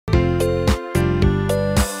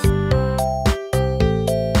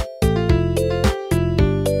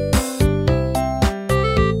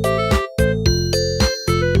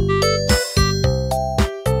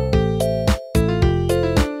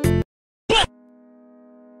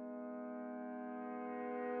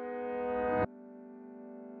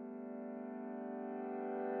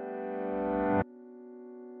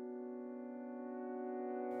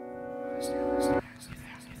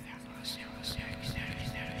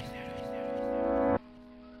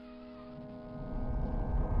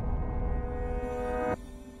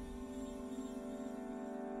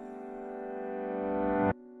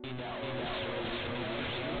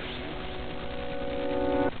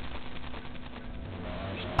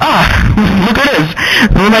Ah, look at this.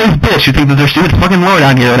 Who am I, this bitch? You think that there's stupid fucking lore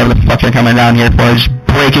down here, whatever the fuck you're coming down here for, just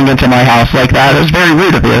breaking into my house like that. It was very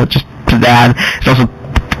rude of you, just to that. It's also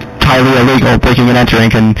highly illegal. Breaking and entering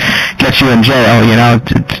can get you in jail, you know,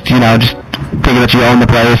 just thinking that you own the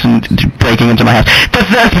place and breaking into my house.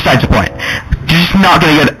 That's besides the point. You're just not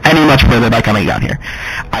going to get any much further by coming down here.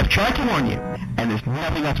 I've tried to warn you, and there's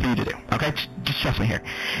nothing else for you to do, okay? Just trust me here.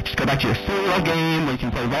 Just go back to your silly little game where you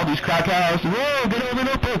can play Raldi's Crack House. Whoa, get over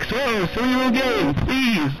notebooks. Whoa, silly little game.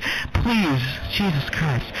 Please. Please. Jesus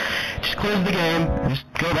Christ. Just close the game and just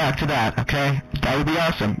go back to that, okay? That would be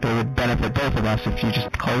awesome. It would benefit both of us if you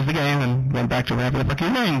just close the game and went back to whatever the fuck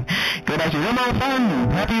you're doing. Go back to your normal fun,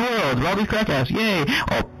 happy world, Raldi's Crack House. Yay.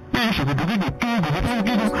 Oh,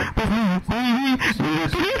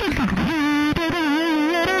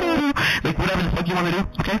 like whatever the fuck you want to do,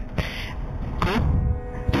 okay? Cool?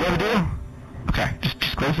 Do you ever do? Okay, just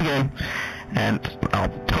close the game, and I'll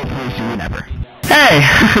hopefully see you never. Hey!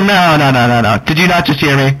 No. Did you not just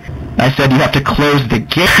hear me? I said you have to close the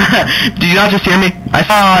game. Did you not just hear me? No,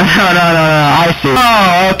 I see.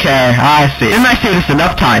 Oh, okay, I see. Didn't I say this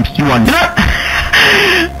enough times? You want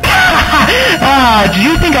do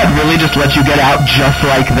you think I'd really just let you get out just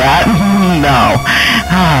like that? No.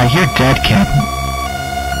 You're dead, kid.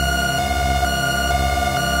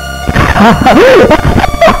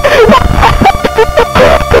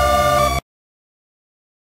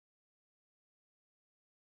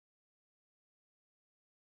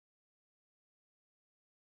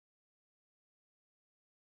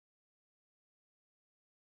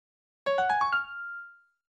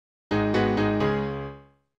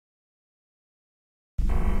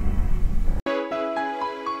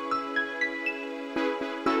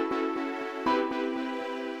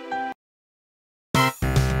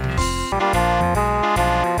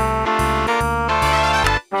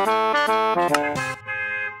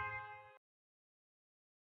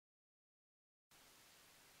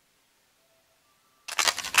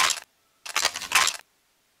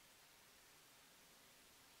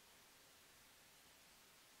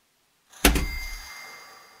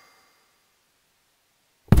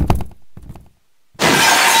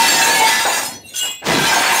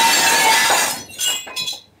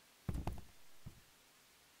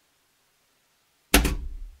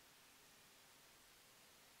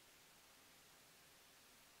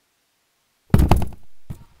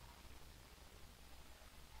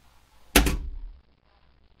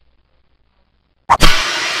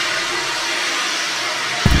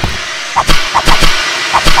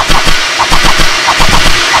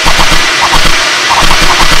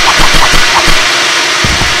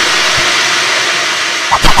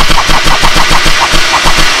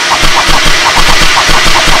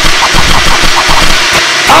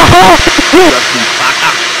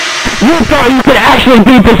 You thought you could actually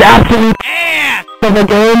beat this absolute ass of a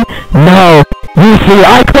game? No. You see,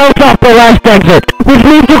 I closed off the last exit, which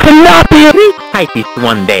means you cannot be a typist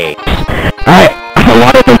one day. I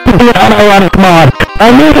wanted this to be an unironic mod. I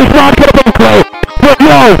knew this mod could have been great, but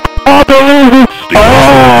no, all the reasons.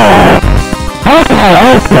 Okay,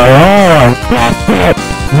 that's it.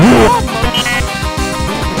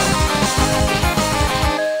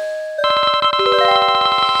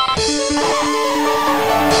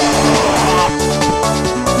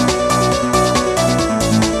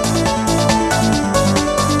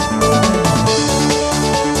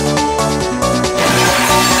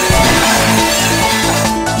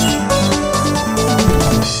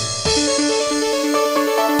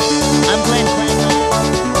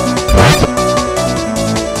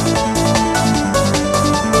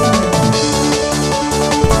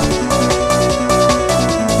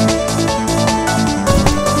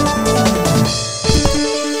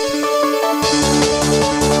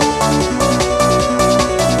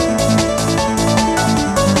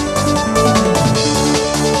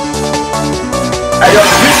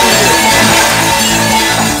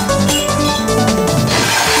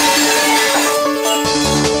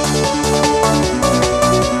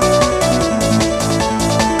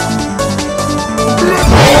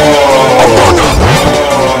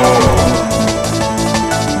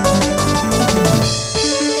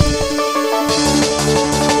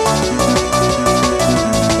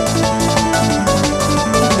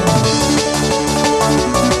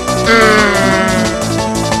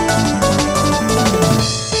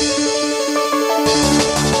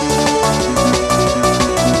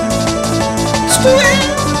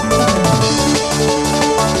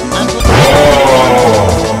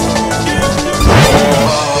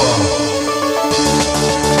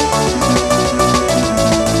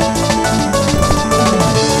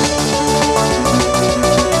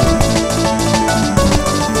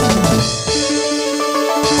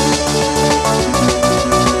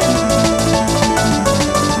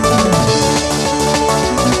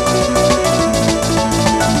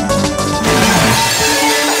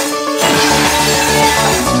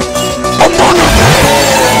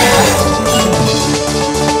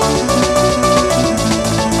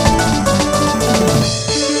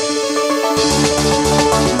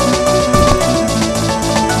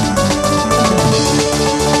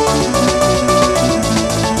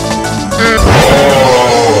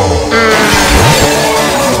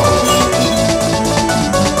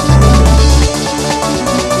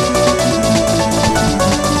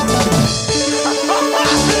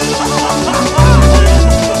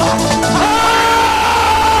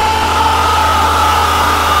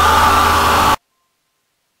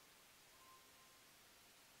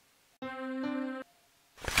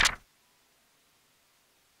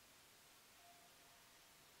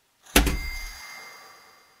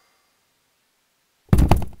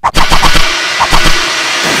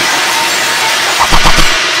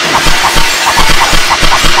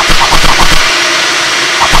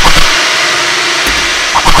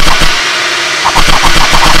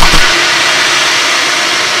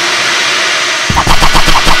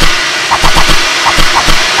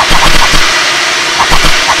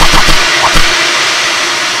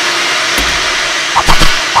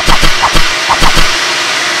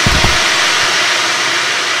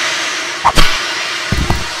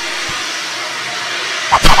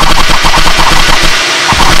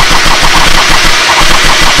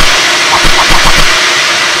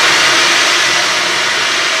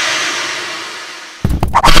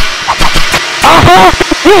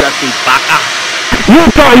 You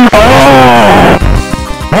thought you... Oh!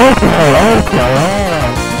 Okay.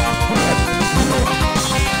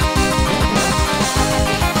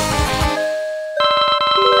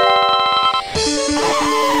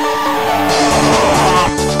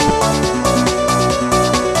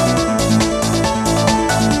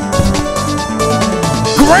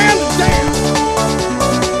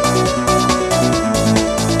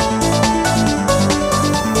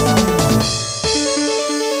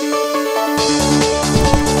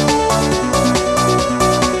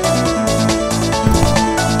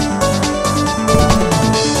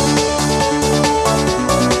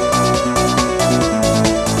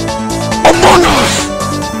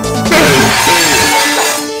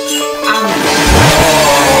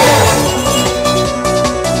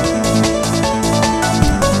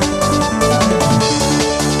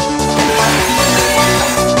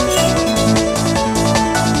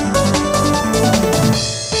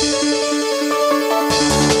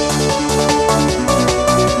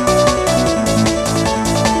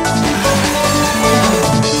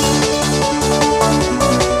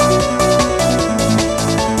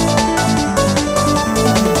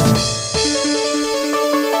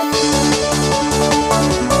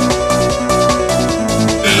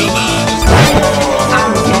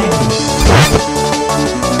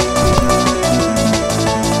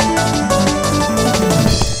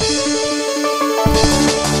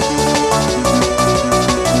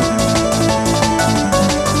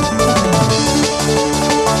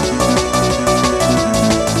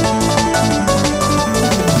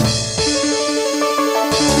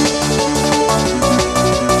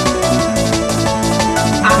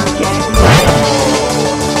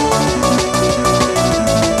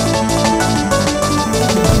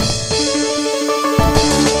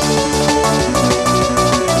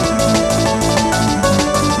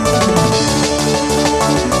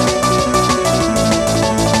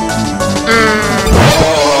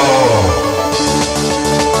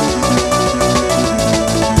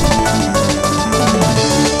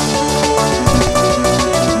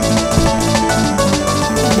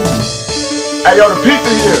 Hey, yo, the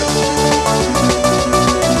pizza here.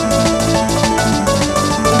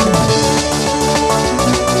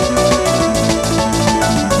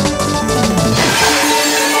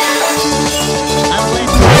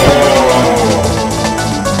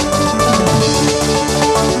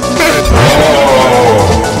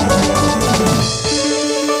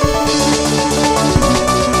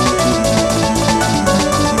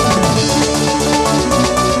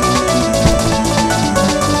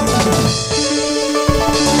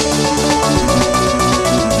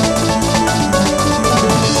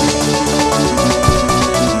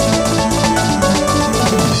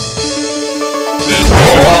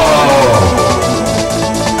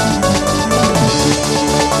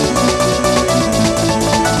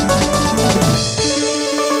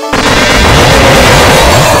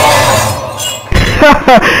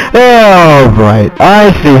 Oh, right.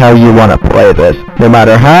 I see how you want to play this. No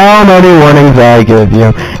matter how many warnings I give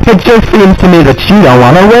you, it just seems to me that you don't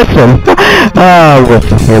want to listen.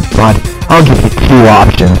 Listen here, bud. I'll give you two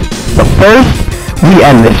options. The first, we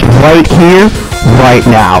end this right here, right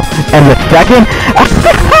now. And the second,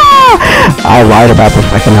 I lied about the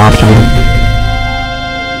second option.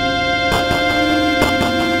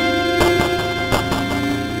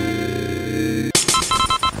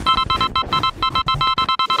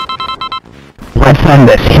 Let's end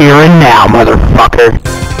this here and now,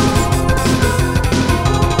 motherfucker.